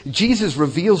places, Jesus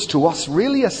reveals to us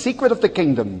really a secret of the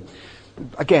kingdom.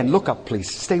 Again, look up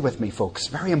please. Stay with me, folks.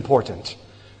 Very important.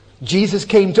 Jesus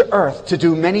came to earth to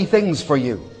do many things for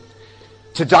you.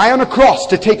 To die on a cross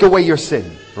to take away your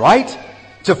sin. Right?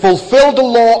 To fulfill the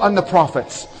law and the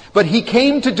prophets. But He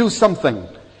came to do something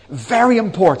very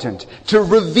important. To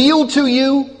reveal to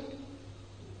you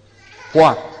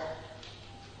what?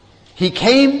 He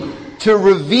came to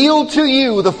reveal to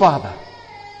you the Father.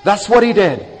 That's what He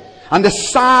did. And the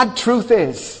sad truth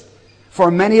is,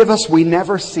 for many of us, we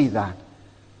never see that.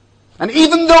 And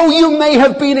even though you may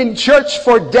have been in church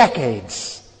for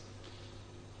decades,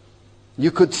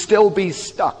 you could still be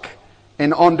stuck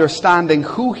in understanding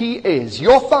who He is,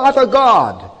 your Father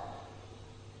God,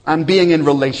 and being in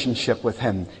relationship with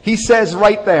Him. He says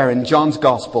right there in John's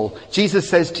Gospel, Jesus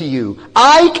says to you,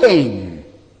 I came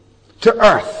to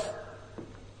earth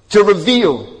to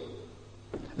reveal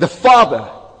the Father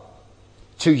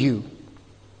to you.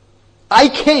 I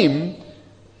came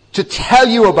to tell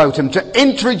you about Him, to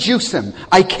introduce Him.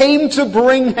 I came to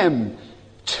bring Him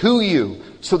to you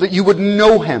so that you would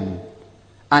know Him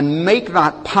and make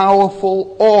that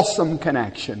powerful, awesome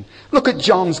connection. Look at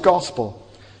John's Gospel,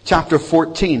 chapter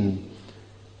 14.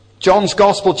 John's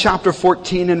Gospel, chapter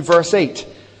 14 and verse 8.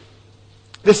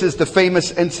 This is the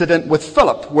famous incident with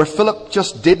Philip, where Philip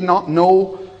just did not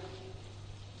know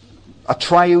a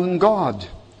triune God.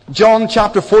 John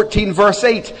chapter 14 verse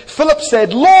 8. Philip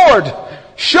said, Lord,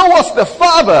 show us the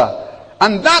Father,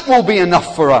 and that will be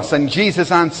enough for us. And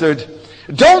Jesus answered,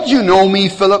 don't you know me,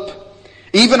 Philip,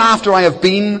 even after I have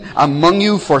been among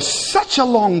you for such a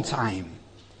long time?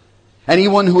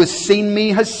 Anyone who has seen me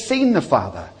has seen the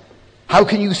Father. How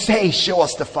can you say, show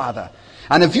us the Father?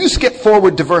 And if you skip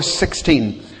forward to verse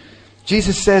 16,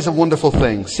 Jesus says a wonderful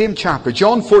thing. Same chapter,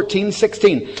 John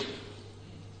 14:16.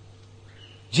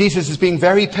 Jesus is being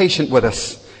very patient with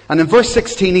us. And in verse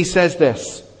 16 He says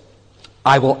this,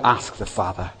 I will ask the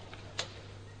Father,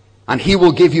 and He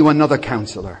will give you another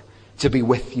counselor to be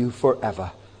with you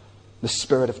forever. The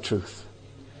Spirit of truth.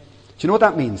 Do you know what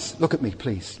that means? Look at me,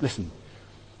 please. Listen.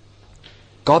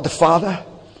 God the Father,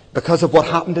 because of what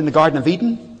happened in the Garden of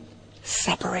Eden,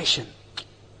 separation.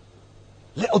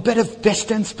 Little bit of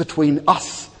distance between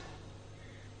us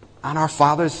and our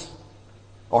fathers,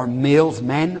 or males,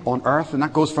 men on earth, and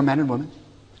that goes for men and women.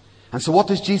 And so what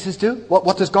does Jesus do?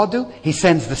 What does God do? He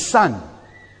sends the Son.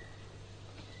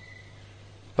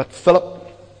 But Philip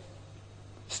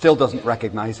still doesn't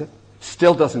recognize it,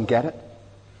 still doesn't get it.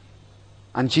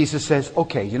 And Jesus says,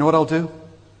 okay, you know what I'll do?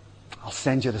 I'll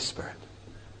send you the Spirit.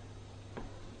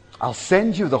 I'll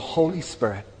send you the Holy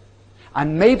Spirit.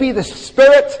 And maybe the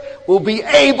Spirit will be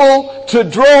able to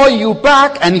draw you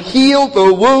back and heal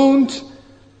the wound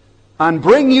and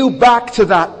bring you back to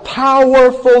that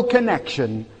powerful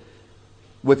connection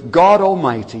with God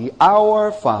Almighty,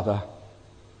 our Father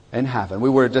in heaven. We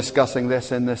were discussing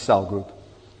this in the cell group.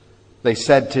 They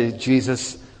said to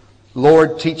Jesus,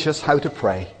 Lord, teach us how to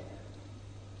pray.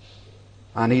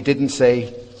 And he didn't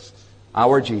say,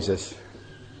 our Jesus,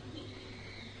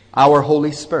 our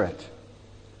Holy Spirit.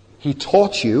 He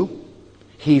taught you,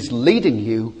 he's leading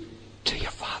you to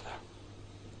your Father.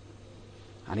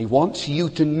 And he wants you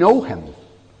to know him,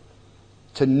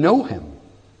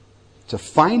 to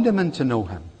find him and to know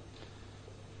him.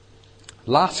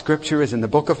 Last scripture is in the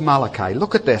book of Malachi.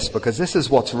 Look at this, because this is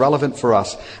what's relevant for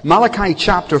us. Malachi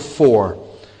chapter 4.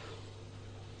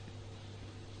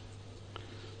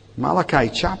 Malachi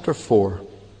chapter 4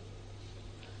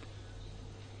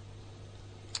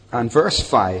 and verse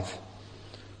 5.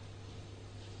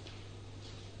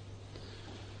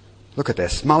 Look at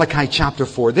this. Malachi chapter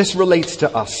 4. This relates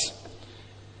to us.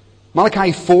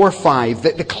 Malachi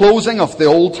 4:5, the closing of the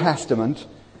Old Testament.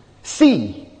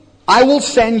 See, I will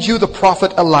send you the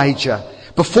prophet Elijah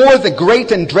before the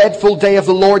great and dreadful day of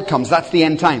the Lord comes. That's the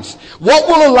end times. What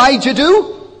will Elijah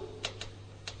do?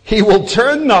 He will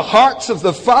turn the hearts of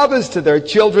the fathers to their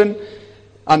children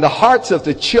and the hearts of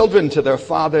the children to their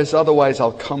fathers. Otherwise,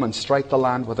 I'll come and strike the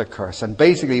land with a curse. And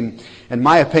basically, in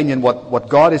my opinion, what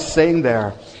God is saying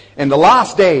there, in the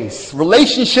last days,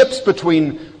 relationships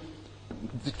between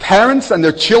parents and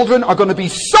their children are going to be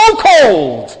so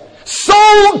cold,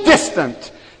 so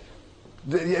distant.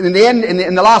 In the end,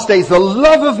 in the last days, the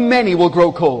love of many will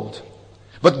grow cold.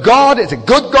 But God is a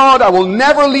good God. I will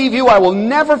never leave you. I will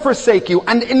never forsake you.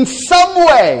 And in some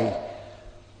way,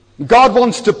 God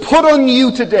wants to put on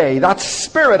you today that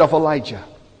spirit of Elijah.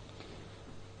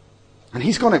 And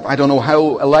he's going to, I don't know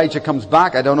how Elijah comes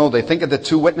back. I don't know. They think of the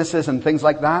two witnesses and things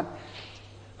like that.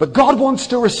 But God wants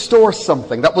to restore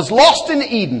something that was lost in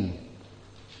Eden.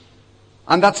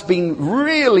 And that's been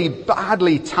really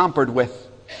badly tampered with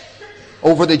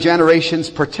over the generations,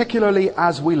 particularly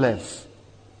as we live.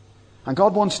 And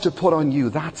God wants to put on you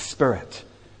that spirit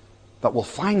that will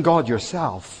find God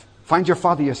yourself, find your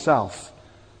Father yourself,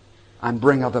 and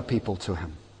bring other people to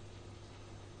him.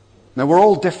 Now, we're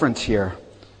all different here.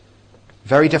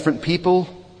 Very different people,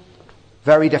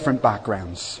 very different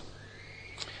backgrounds.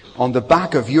 On the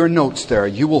back of your notes there,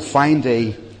 you will find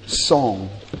a song.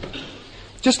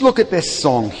 Just look at this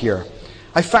song here.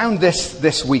 I found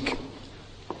this week.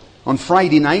 On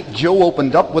Friday night, Joe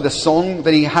opened up with a song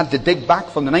that he had to dig back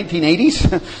from the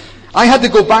 1980s. I had to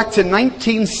go back to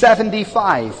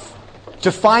 1975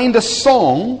 to find a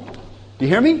song. Do you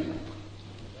hear me?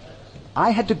 I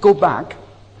had to go back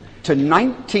to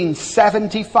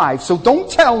 1975. So don't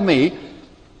tell me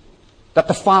that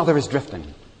the Father is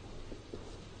drifting.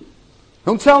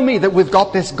 Don't tell me that we've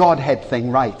got this Godhead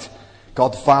thing right.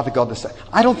 God the Father, God the Son.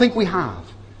 I don't think we have.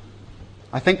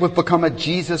 I think we've become a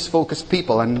Jesus-focused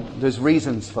people, and there's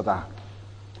reasons for that.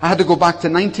 I had to go back to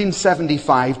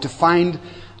 1975 to find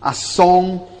a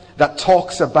song that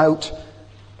talks about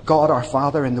God our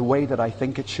Father in the way that I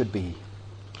think it should be.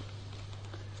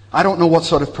 I don't know what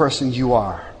sort of person you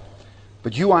are,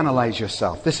 but you analyze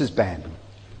yourself. This is Ben.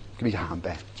 Give me your hand,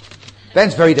 Ben.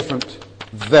 Ben's very different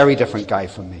guy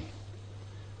from me.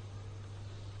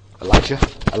 Elijah.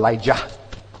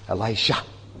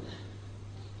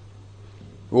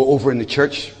 We were over in the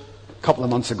church a couple of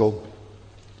months ago.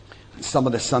 And some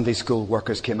of the Sunday school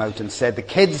workers came out and said, the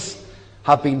kids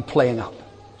have been playing up.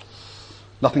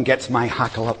 Nothing gets my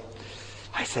hackle up.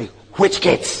 I say, which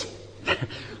kids?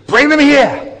 Bring them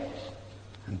here.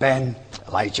 And Ben,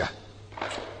 Elijah.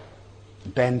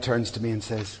 And Ben turns to me and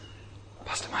says,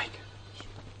 Pastor Mike,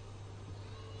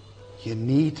 you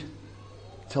need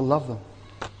to love them.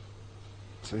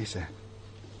 So he said,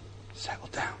 settle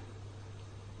down.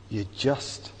 You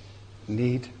just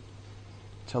need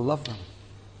to love them.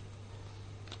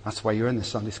 That's why you're in the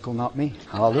Sunday school, not me.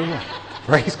 Hallelujah.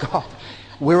 Praise God.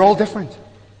 We're all different.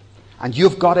 and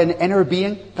you've got an inner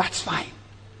being, that's fine.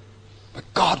 But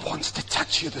God wants to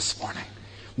touch you this morning.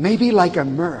 Maybe like a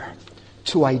mirror,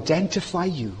 to identify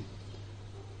you.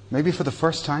 Maybe for the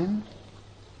first time.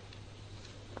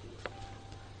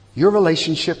 Your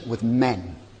relationship with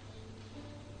men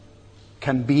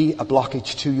can be a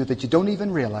blockage to you that you don't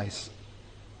even realize.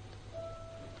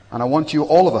 And I want you,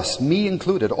 all of us, me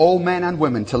included, all men and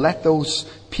women, to let those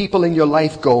people in your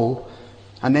life go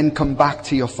and then come back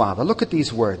to your Father. Look at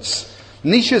these words.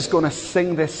 Nisha's going to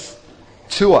sing this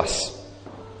to us.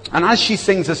 And as she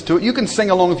sings this to it, you can sing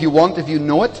along if you want, if you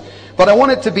know it. But I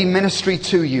want it to be ministry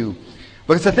to you.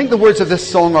 Because I think the words of this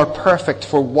song are perfect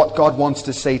for what God wants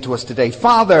to say to us today.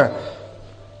 Father,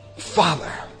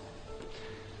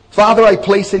 I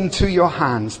place into your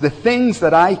hands the things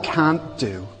that I can't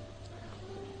do.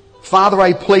 Father,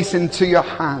 I place into your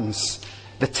hands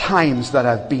the times that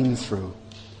I've been through.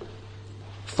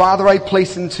 Father, I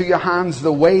place into your hands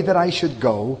the way that I should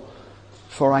go,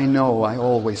 for I know I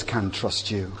always can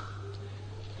trust you.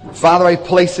 Father, I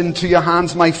place into your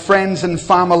hands my friends and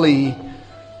family.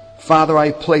 Father,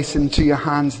 I place into your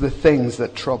hands the things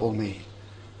that trouble me.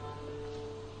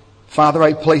 Father,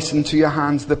 I place into your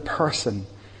hands the person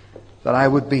that I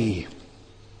would be,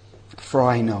 for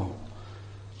I know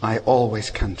I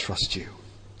always can trust you.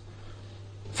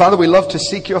 Father, we love to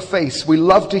seek your face. We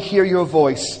love to hear your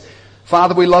voice.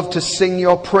 Father, we love to sing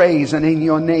your praise and in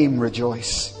your name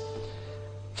rejoice.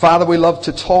 Father, we love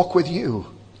to talk with you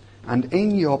and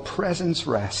in your presence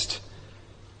rest,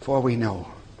 for we know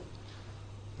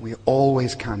we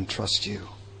always can trust you.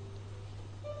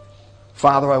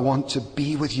 Father, I want to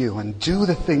be with you and do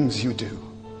the things you do.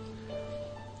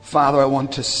 Father, I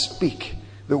want to speak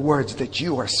the words that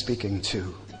you are speaking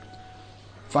to.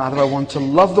 Father, I want to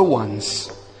love the ones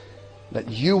that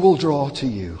you will draw to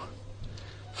you,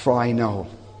 for I know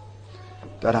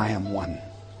that I am one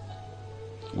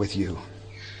with you.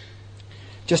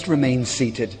 Just remain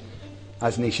seated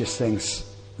as Nisha sings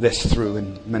this through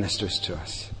and ministers to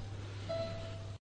us.